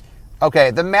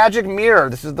 Okay, the Magic Mirror.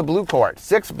 This is the blue court.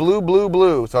 6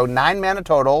 blue. So 9 mana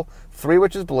total, 3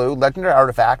 which is blue, legendary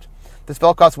artifact. The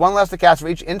spell costs 1 less to cast for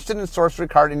each instant and sorcery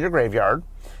card in your graveyard.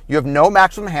 You have no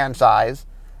maximum hand size.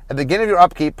 At the beginning of your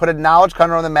upkeep, put a knowledge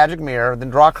counter on the Magic Mirror, then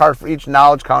draw a card for each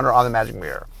knowledge counter on the Magic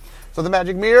Mirror. So the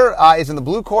Magic Mirror is in the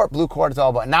blue court. Blue court is all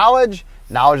about knowledge.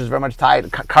 knowledge is very much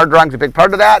tied. Card drawing is a big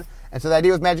part of that. And so the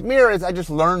idea with Magic Mirror is I just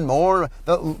learn more.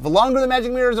 The longer the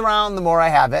Magic Mirror is around, the more I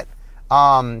have it.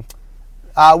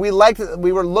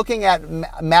 We were looking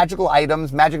at magical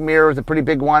items. Magic Mirror is a pretty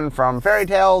big one from Fairy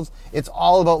Tales. It's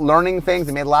all about learning things.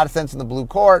 It made a lot of sense in the Blue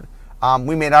Court.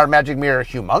 We made our Magic Mirror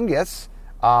humongous,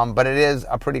 but it is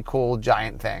a pretty cool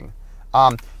giant thing.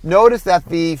 Notice that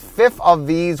the fifth of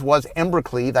these was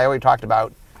Embercleave, I already talked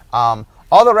about.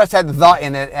 All the rest had the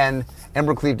in it, and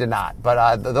Embercleave did not.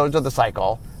 But those are the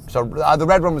cycle. So the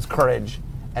red one was Courage,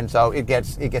 and so it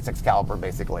gets Excalibur,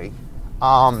 basically.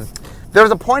 There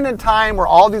was a point in time where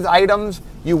all these items,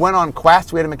 you went on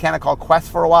quests. We had a mechanic called Quest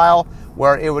for a while,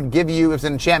 where it would give you, it was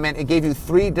an enchantment, it gave you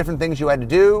 3 different things you had to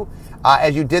do.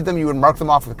 As you did them, you would mark them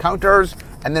off with counters,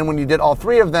 and then when you did all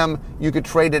 3 of them, you could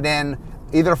trade it in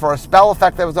either for a spell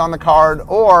effect that was on the card,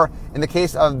 or in the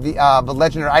case of the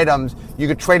legendary items, you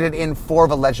could trade it in for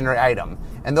the legendary item.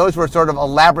 And those were sort of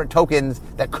elaborate tokens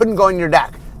that couldn't go in your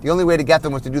deck. The only way to get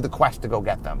them was to do the quest to go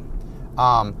get them.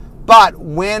 But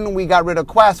when we got rid of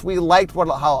quests, we liked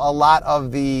how a lot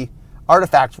of the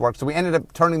artifacts work. So we ended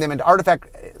up turning them into artifact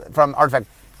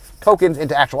tokens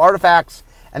into actual artifacts,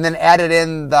 and then added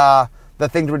in the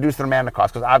thing to reduce their mana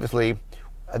cost, because obviously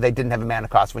they didn't have a mana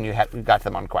cost when you got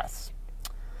them on quests.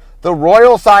 The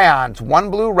Royal Scions,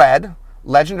 1 blue, red,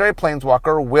 legendary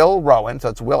planeswalker, Will Rowan. So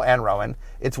it's Will and Rowan.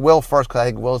 It's Will first because I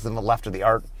think Will's in the left of the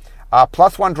art.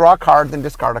 +1, draw a card, then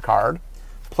discard a card.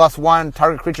 +1,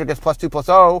 target creature gets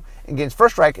 +2/+0 and gains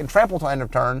first strike and trample until end of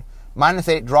turn.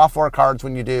 -8, draw 4 cards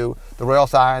when you do. The Royal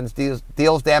Scions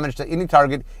deals damage to any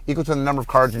target equal to the number of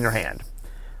cards in your hand.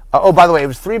 By the way, it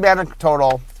was 3 mana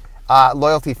total,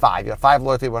 loyalty 5. You got 5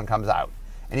 loyalty when it comes out.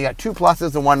 And you got 2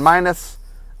 pluses and 1 minus.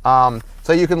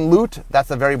 So you can loot.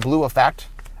 That's a very blue effect.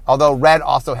 Although red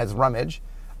also has rummage.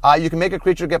 You can make a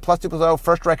creature get +2/+0,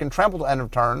 first strike, and trample to end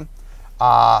of turn.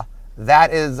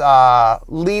 That is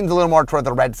leans a little more toward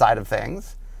the red side of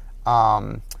things.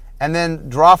 And then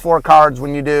draw 4 cards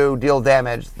when you do deal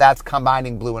damage. That's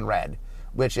combining blue and red,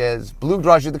 which is blue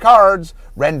draws you the cards,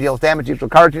 red deals damage equal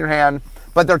cards in your hand,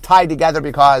 but they're tied together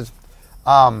because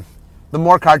the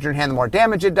more cards in your hand, the more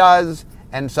damage it does.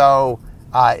 And so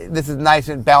this is nice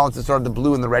and balances sort of the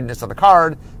blue and the redness of the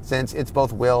card, since it's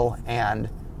both Will and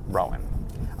Rowan.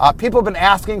 People have been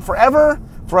asking forever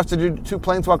for us to do 2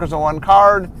 planeswalkers on 1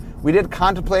 card. We did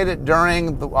contemplate it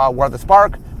during the War of the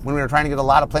Spark, when we were trying to get a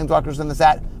lot of planeswalkers in the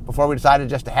set, before we decided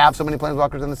just to have so many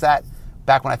planeswalkers in the set.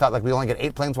 Back when I thought we only get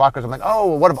 8 planeswalkers, I'm like, oh,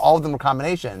 well, what if all of them were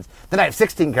combinations? Then I have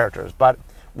 16 characters. But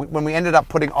when we ended up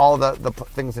putting all the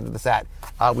things into the set,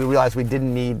 we realized we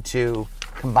didn't need to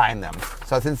combine them.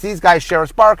 So since these guys share a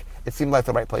spark, it seemed like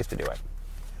the right place to do it.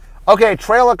 Okay,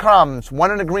 Trail of Crumbs,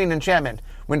 1 and a green enchantment.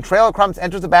 When Trail of Crumbs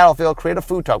enters the battlefield, create a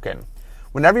food token.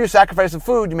 Whenever you sacrifice a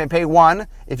food, you may pay 1.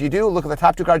 If you do, look at the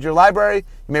top 2 cards of your library.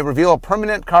 You may reveal a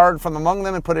permanent card from among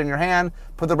them and put it in your hand.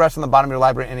 Put the rest on the bottom of your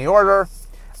library in any order.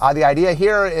 The idea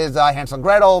here is Hansel and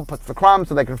Gretel puts the crumbs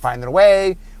so they can find their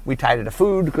way. We tied it to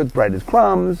food because bread is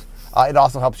crumbs. It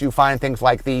also helps you find things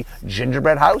like the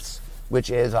gingerbread house, which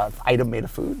is an item made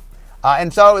of food.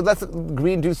 And so it lets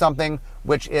green do something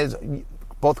which is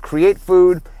both create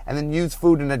food and then use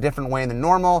food in a different way than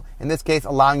normal. In this case,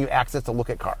 allowing you access to look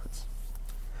at cards.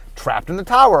 Trapped in the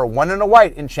Tower, 1 and a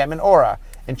white, enchantment aura.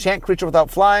 Enchant creature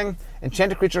without flying.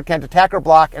 Enchanted creature can't attack or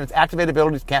block, and its activated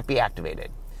abilities can't be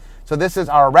activated. So this is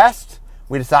our arrest.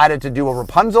 We decided to do a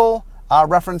Rapunzel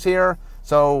reference here.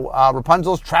 So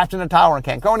Rapunzel's trapped in a tower and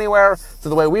can't go anywhere. So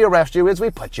the way we arrest you is we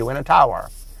put you in a tower.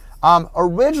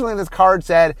 Originally, this card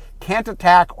said can't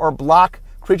attack or block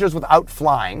creatures without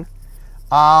flying.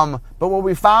 But what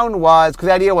we found was, because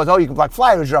the idea was, you can block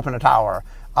flyers, you're up in a tower.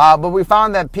 But we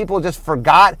found that people just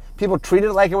forgot. People treated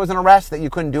it like it was an arrest, that you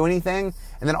couldn't do anything.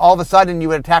 And then all of a sudden you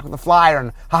would attack with a flyer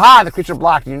and, the creature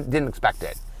blocked. You didn't expect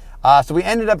it. So we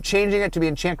ended up changing it to be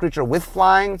enchant creature with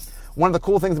flying. One of the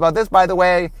cool things about this, by the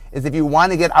way, is if you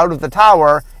want to get out of the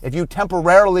tower, if you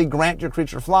temporarily grant your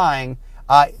creature flying,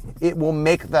 it will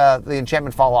make the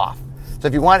enchantment fall off. So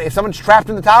if someone's trapped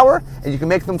in the tower and you can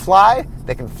make them fly,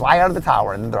 they can fly out of the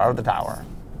tower, and then they're out of the tower.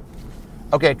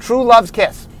 Okay, True Love's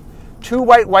Kiss. 2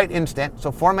 white instant,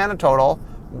 so 4 mana total,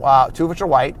 2 of which are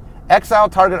white. Exile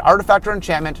target artifact or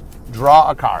enchantment, draw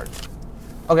a card.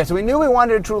 Okay, so we knew we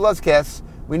wanted True Love's Kiss.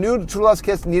 We knew True Love's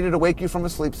Kiss needed to wake you from a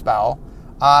sleep spell.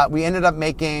 We ended up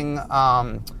making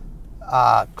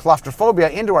Claustrophobia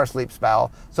into our sleep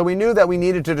spell, so we knew that we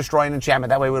needed to destroy an enchantment.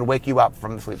 That way it would wake you up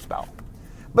from the sleep spell.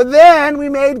 But then we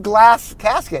made Glass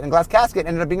Casket, and Glass Casket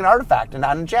ended up being an artifact and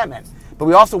not an enchantment. But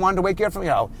we also wanted to wake you up from,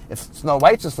 if Snow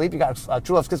White's asleep,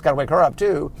 True Love's Kiss got to wake her up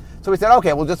too. So we said,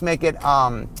 okay, we'll just make it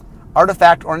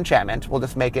artifact or enchantment. We'll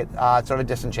just make it sort of a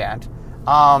disenchant.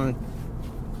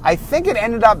 I think it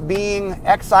ended up being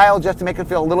exile just to make it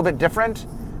feel a little bit different.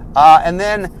 And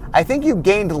then I think you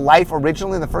gained life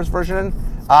originally in the first version,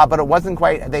 but it wasn't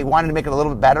quite, they wanted to make it a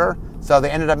little bit better, so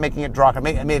they ended up making it draw,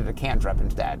 made it a cantrip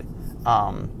instead.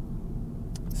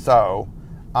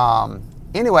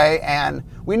 Anyway, and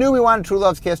we knew we wanted True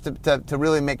Love's Kiss to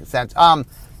really make sense.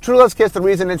 True Love's Kiss, the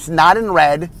reason it's not in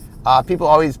red, people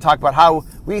always talk about how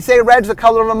we say red's the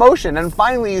color of emotion, and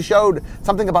finally you showed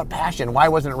something about passion. Why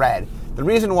wasn't it red? The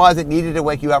reason was it needed to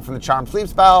wake you up from the charm sleep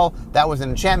spell. That was an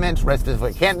enchantment. Red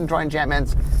specifically can't enjoy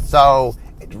enchantments. So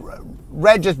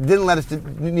red just didn't let us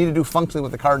need to do functionally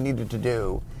what the card needed to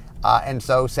do. And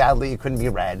so sadly it couldn't be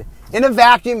red. In a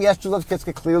vacuum, yes, True Love's Kiss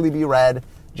could clearly be red.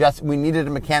 Just we needed to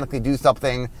mechanically do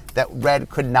something that red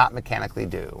could not mechanically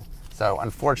do. So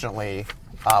unfortunately,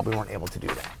 we weren't able to do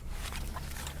that.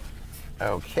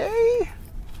 Okay.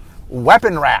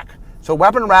 Weapon Rack. So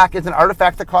Weapon Rack is an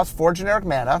artifact that costs 4 generic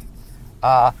mana.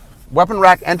 Weapon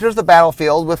Rack enters the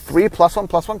battlefield with 3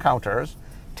 +1/+1 counters.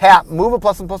 Tap, move a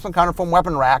 +1/+1 counter from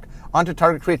Weapon Rack onto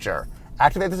target creature.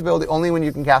 Activate this ability only when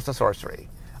you can cast a sorcery.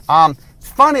 It's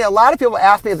funny, a lot of people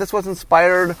ask me if this was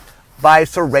inspired by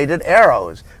serrated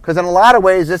arrows, because in a lot of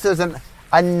ways this isn't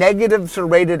a negative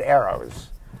serrated arrows.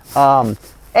 And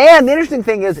the interesting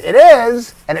thing is it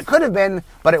is, and it could have been,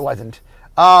 but it wasn't.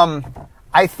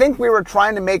 I think we were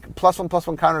trying to make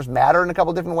 +1/+1 counters matter in a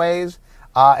couple different ways.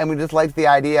 And we just liked the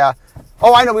idea.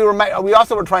 Oh, I know. We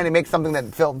also were trying to make something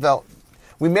that felt.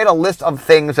 We made a list of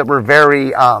things that were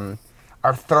very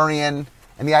Arthurian,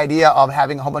 and the idea of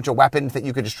having a whole bunch of weapons that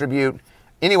you could distribute.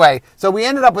 Anyway, so we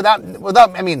ended up without.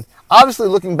 I mean, obviously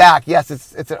looking back, yes,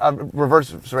 it's a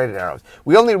reverse serrated arrows.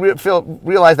 We only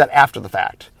realized that after the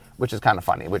fact, which is kind of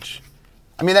funny. Which,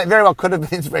 I mean, that very well could have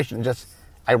been inspiration, just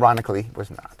ironically was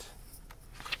not.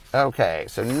 Okay,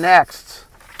 so next.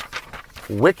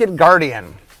 Wicked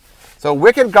Guardian. So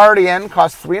Wicked Guardian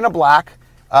costs 3 and a black,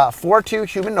 4/2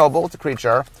 human noble. It's a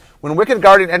creature. When Wicked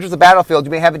Guardian enters the battlefield,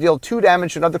 you may have it deal 2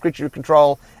 damage to another creature you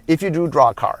control if you do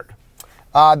draw a card.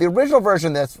 The original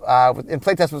version of this in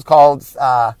playtest was called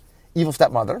Evil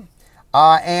Stepmother.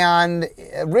 And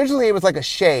originally it was like a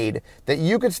shade that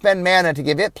you could spend mana to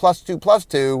give it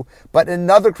 +2/+2, but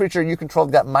another creature you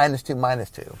controlled got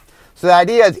 -2/-2. So the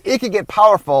idea is it could get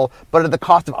powerful, but at the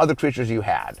cost of other creatures you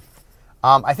had.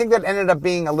 I think that ended up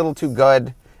being a little too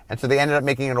good, and so they ended up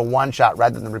making it a one-shot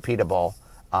rather than repeatable.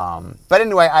 But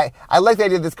anyway, I like the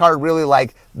idea this card really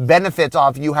benefits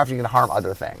off you having to harm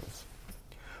other things.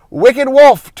 Wicked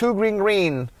Wolf, 2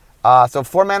 green. So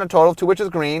 4 mana total, 2 which is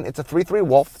green. It's a 3/3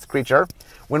 wolf. It's a creature.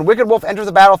 When Wicked Wolf enters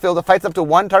the battlefield, it fights up to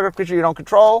 1 target creature you don't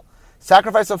control.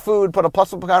 Sacrifice a food, put a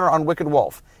 +1 counter on Wicked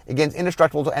Wolf. It gains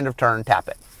indestructible till end of turn, tap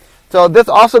it. So this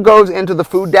also goes into the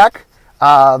food deck.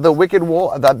 The Wicked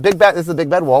Wolf, the Big Bad, this is the Big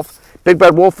Bad Wolf. Big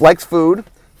Bad Wolf likes food.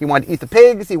 He wanted to eat the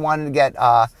pigs. He wanted to get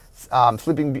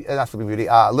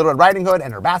Little Red Riding Hood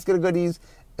and her basket of goodies,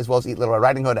 as well as eat Little Red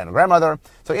Riding Hood and her grandmother.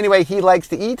 So anyway, he likes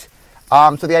to eat.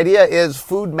 So the idea is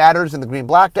food matters in the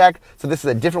green-black deck. So this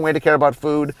is a different way to care about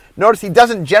food. Notice he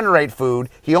doesn't generate food.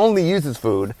 He only uses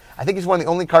food. I think he's one of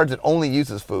the only cards that only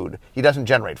uses food. He doesn't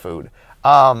generate food.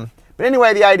 But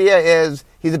anyway, the idea is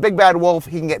he's a Big Bad Wolf.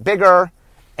 He can get bigger.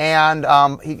 And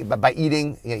by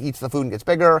eating, he eats the food and gets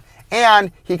bigger.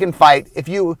 And he can fight. If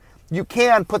you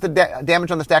can put the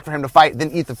damage on the stack for him to fight, then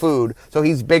eat the food. So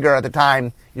he's bigger at the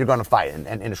time you're going to fight,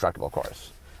 and indestructible, of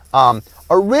course.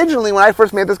 Originally, when I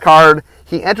first made this card,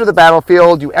 he entered the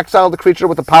battlefield. You exiled the creature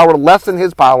with a power less than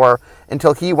his power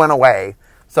until he went away.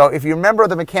 So if you remember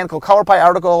the Mechanical Color Pie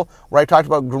article where I talked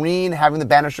about green having the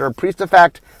Banisher Priest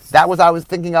effect, that was what I was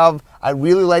thinking of. I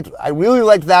really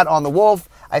liked that on the wolf.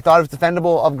 I thought it was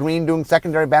defendable of green doing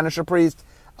secondary Banisher Priest.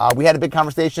 We had a big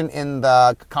conversation in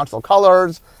the Council of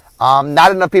Colors.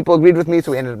 Not enough people agreed with me,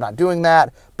 so we ended up not doing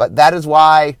that. But that is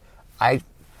why I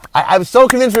was so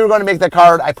convinced we were going to make that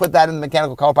card. I put that in the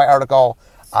Mechanical Color Pie article.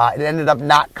 It ended up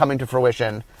not coming to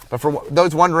fruition. But for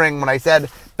those wondering, when I said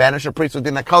Banisher Priest was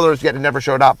in the colors, yet it never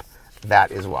showed up, that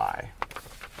is why.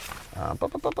 How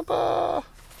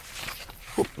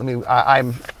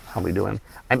are we doing?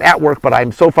 I'm at work, but I'm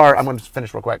going to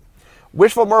finish real quick.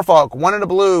 Wishful Merfolk, 1 in a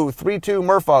blue, 3/2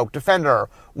 Merfolk, Defender.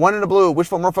 1 in a blue,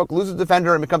 Wishful Merfolk loses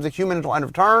Defender and becomes a human until end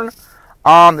of turn.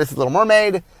 This is Little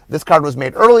Mermaid. This card was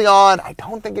made early on. I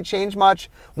don't think it changed much.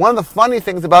 One of the funny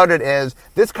things about it is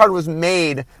this card was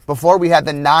made before we had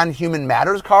the Non-Human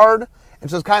Matters card. And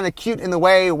so it's kind of cute in the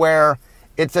way where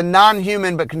it's a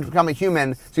non-human but can become a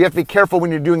human. So you have to be careful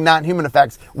when you're doing non-human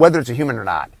effects, whether it's a human or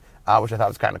not, which I thought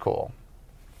was kind of cool.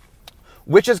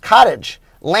 Witch's Cottage.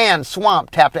 Land, swamp,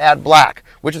 tap to add black.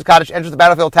 Witch's Cottage enters the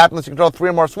battlefield, tap unless you control 3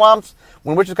 or more swamps.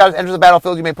 When Witch's Cottage enters the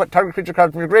battlefield, you may put target creature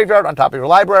cards from your graveyard on top of your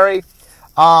library.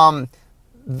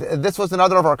 This was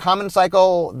another of our common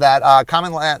cycle that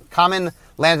common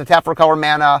lands tap for a color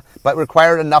mana, but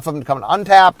required enough of them to come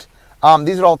untapped.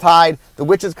 These are all tied. The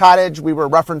Witch's Cottage, we were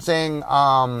referencing.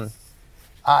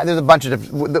 There's a bunch of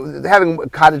different. Having a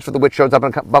cottage for the witch shows up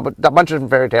in a bunch of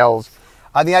different fairy tales.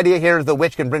 The idea here is the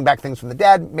witch can bring back things from the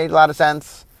dead. Made a lot of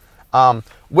sense.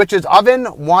 Witch's Oven,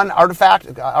 1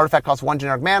 artifact. Artifact costs 1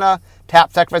 generic mana.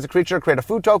 Tap, sacrifice a creature, create a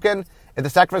food token. If the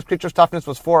sacrificed creature's toughness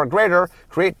was 4 or greater,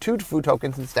 create 2 food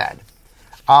tokens instead.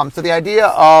 So the idea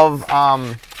of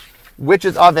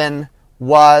Witch's Oven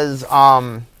was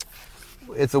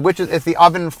it's the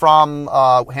oven from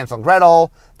Hansel and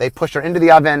Gretel. They pushed her into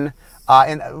the oven,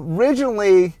 and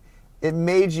originally it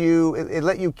made it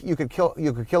let you could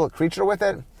kill a creature with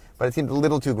it, but it seemed a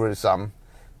little too gruesome.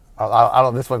 I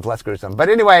don't know, this one's less gruesome. But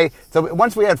anyway, so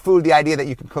once we had food, the idea that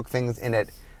you could cook things in it,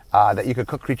 that you could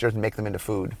cook creatures and make them into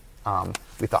food,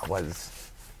 we thought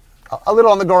was a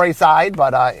little on the gory side,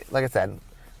 but like I said,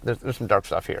 there's some dark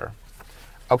stuff here.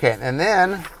 Okay, and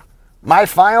then my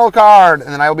final card, and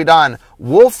then I will be done.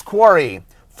 Wolf's Quarry.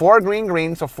 4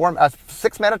 green, so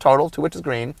 6 mana total, 2 which is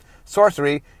green.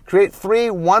 Sorcery. Create 3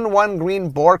 1/1 green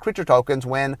boar creature tokens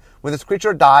when this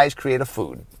creature dies, create a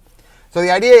food. So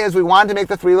the idea is we wanted to make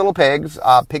the 3 little pigs.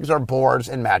 Pigs are boars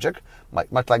in Magic,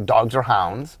 much like dogs or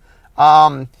hounds.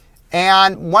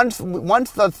 And once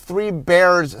the 3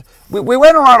 bears, we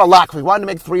went around a lot because we wanted to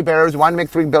make 3 bears, we wanted to make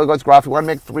 3 Billy Goats Gruff, we wanted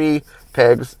to make 3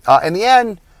 pigs. In the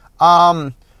end,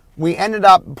 we ended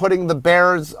up putting the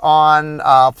bears on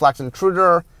Flax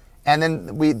Intruder, and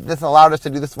then this allowed us to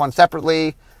do this one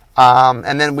separately.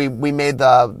 And then we made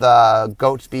the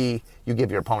goats be you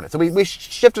give your opponent. So we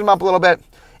shifted them up a little bit.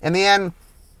 In the end,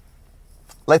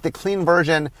 like the clean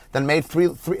version, then made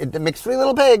it makes 3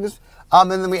 little pigs. And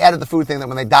then we added the food thing that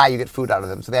when they die, you get food out of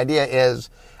them. So the idea is,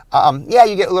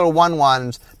 you get little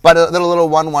 1/1s, but little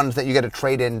 1/1s that you get to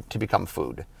trade in to become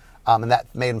food. And that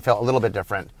made them feel a little bit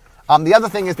different. The other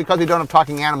thing is because we don't have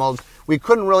talking animals, we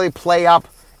couldn't really play up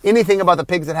anything about the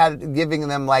pigs that had giving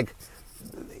them, like,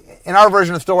 in our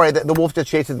version of the story, the wolf just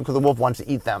chases them because the wolf wants to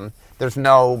eat them. There's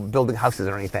no building houses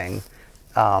or anything.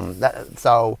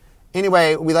 So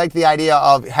anyway, we like the idea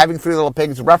of having 3 little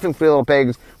pigs, referencing 3 little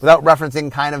pigs, without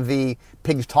referencing kind of the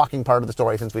pigs talking part of the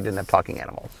story since we didn't have talking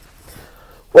animals.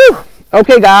 Whew!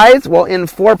 Okay, guys. Well, in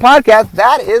 4 podcasts,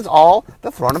 that is all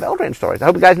the Throne of Eldraine stories. I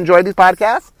hope you guys enjoyed these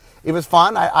podcasts. It was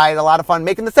fun. I had a lot of fun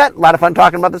making the set, a lot of fun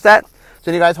talking about the set.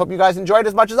 So hope you guys enjoyed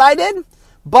as much as I did.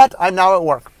 But I'm now at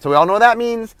work. So we all know what that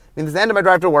means. It means it's the end of my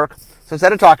drive to work. So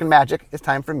instead of talking magic, it's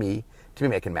time for me to be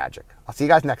making magic. I'll see you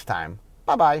guys next time.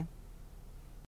 Bye-bye.